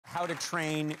How to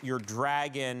Train Your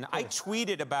Dragon. I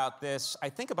tweeted about this, I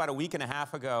think about a week and a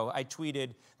half ago. I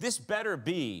tweeted, this better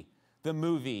be the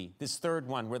movie, this third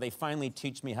one, where they finally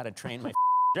teach me how to train my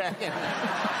dragon.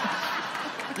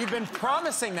 You've been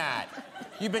promising that.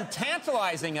 You've been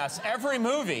tantalizing us every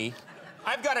movie.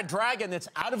 I've got a dragon that's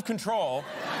out of control.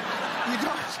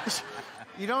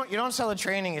 You don't sell the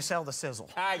training, you sell the sizzle.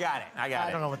 I got it. I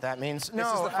don't know what that means. This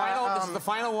is the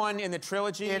final one in the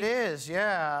trilogy? It is,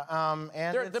 yeah.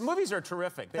 And the movies are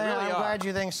terrific. They really are. I'm glad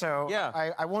you think so.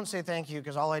 Yeah. I won't say thank you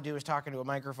because all I do is talk into a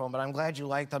microphone, but I'm glad you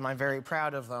like them. I'm very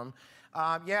proud of them.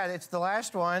 Yeah, it's the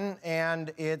last one,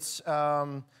 and it's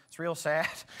real sad.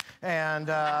 And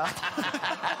come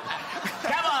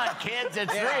on, kids,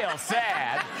 it's real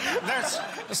sad. There's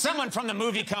someone from the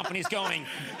movie company's going,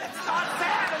 it's not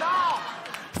sad at all.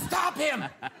 Stop him!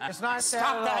 It's not sad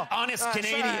Stop at that all. honest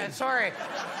Canadian. Sorry.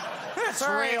 It's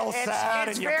real sad,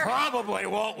 and you probably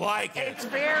won't like it. It's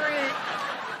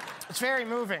very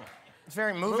moving. It's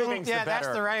very moving. Moving's yeah, the better.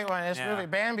 That's the right one. It's moving.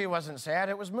 Bambi wasn't sad,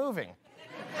 it was moving.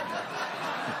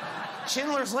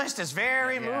 Schindler's List is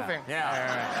very moving.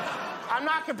 Yeah. I'm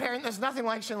not comparing. There's nothing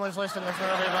like Schindler's List in this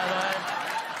movie, by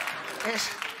the way.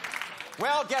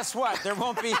 Well, guess what? There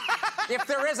won't be... If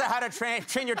there is a How to Train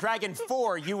Your Dragon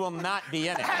 4, you will not be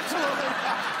in it. Absolutely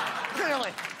not.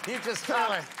 Clearly. You just...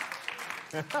 Clearly.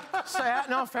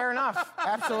 No, fair enough.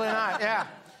 Absolutely not, yeah.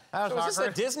 That was is this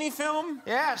a Disney film?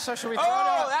 Yeah, so should we throw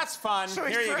Oh, that's fun. Should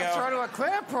we Here you go. throw to a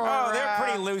clip? Or, oh, they're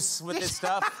pretty loose with this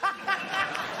stuff.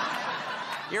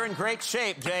 You're in great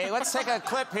shape, Jay. Let's take a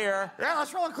clip here. Yeah,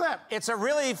 let's roll a clip. It's a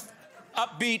really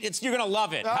upbeat, you're gonna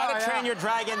love it. How to Train Your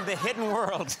Dragon, The Hidden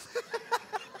World.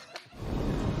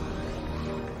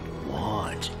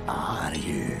 What are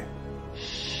you?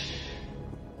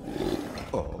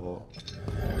 Oh.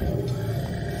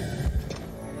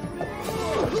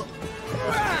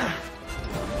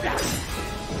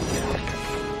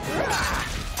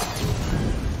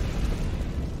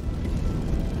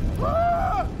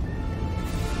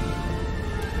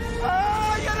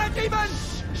 You're a demon!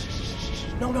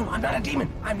 No, I'm not a demon.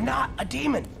 I'm not a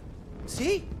demon.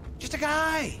 See? Just a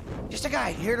guy. Just a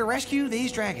guy here to rescue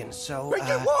these dragons, so... But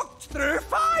you walked through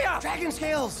fire! Dragon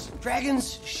scales.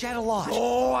 Dragons shed a lot.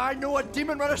 Oh, I know a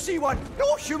demon when I see one.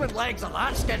 No human legs are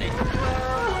that steady.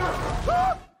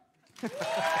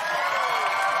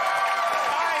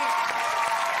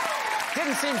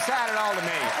 Didn't seem sad at all to me.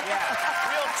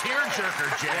 Yeah. Real tearjerker,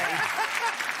 Jay.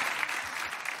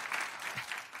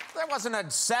 There wasn't a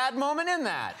sad moment in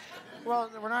that.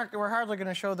 Well, we're hardly going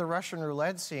to show the Russian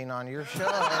roulette scene on your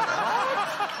show.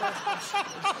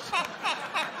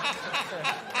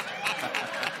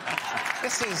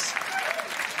 This is...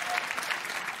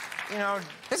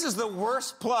 this is the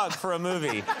worst plug for a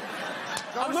movie.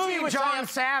 A movie with John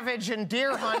Savage and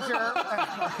Deer Hunter.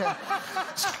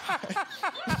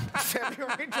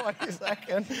 February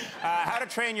 22nd. How to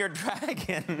Train Your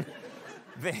Dragon.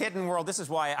 The Hidden World. This is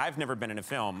why I've never been in a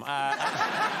film.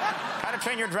 How to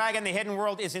Train Your Dragon, The Hidden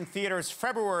World is in theaters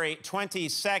February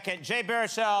 22nd. Jay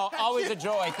Baruchel, always a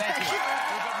joy. Thank you.